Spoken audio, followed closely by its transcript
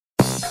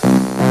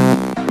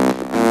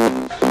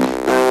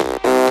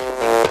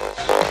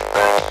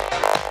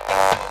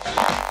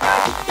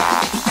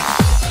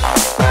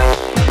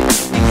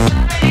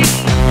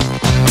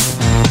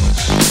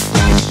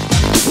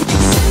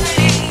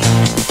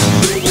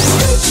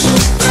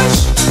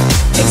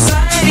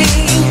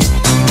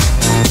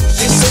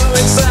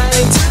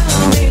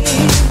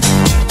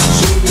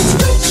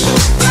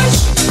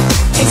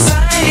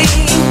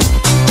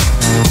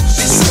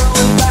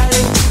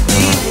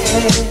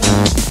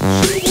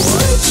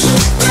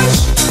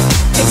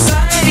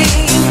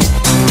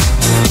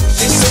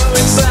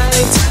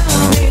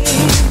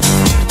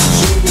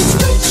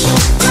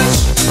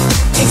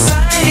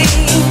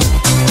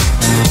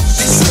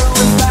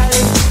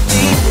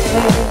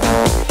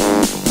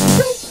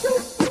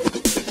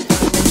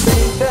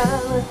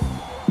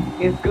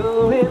is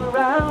going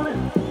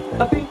round.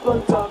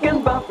 People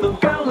talking about the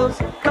girl who's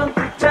come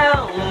to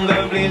town.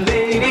 Lovely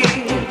lady,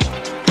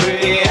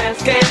 pretty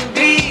as can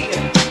be.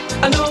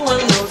 No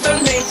one knows her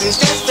name, it's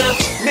just a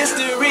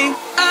mystery.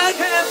 I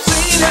have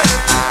seen her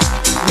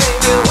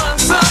maybe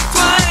once or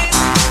twice.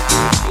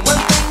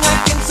 One thing I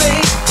can say,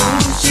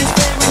 she's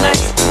very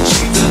nice.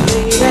 She's a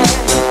lady,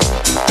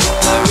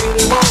 all I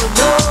really wanna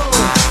know.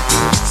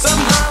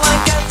 Somehow I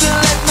got to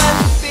let my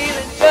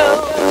feelings show.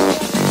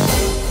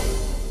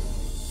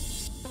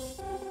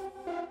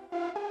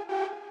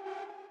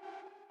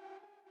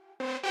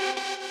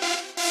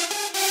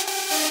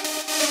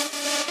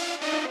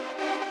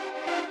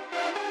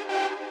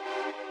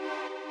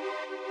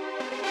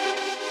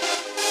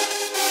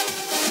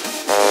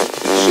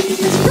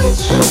 She's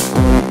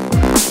rich.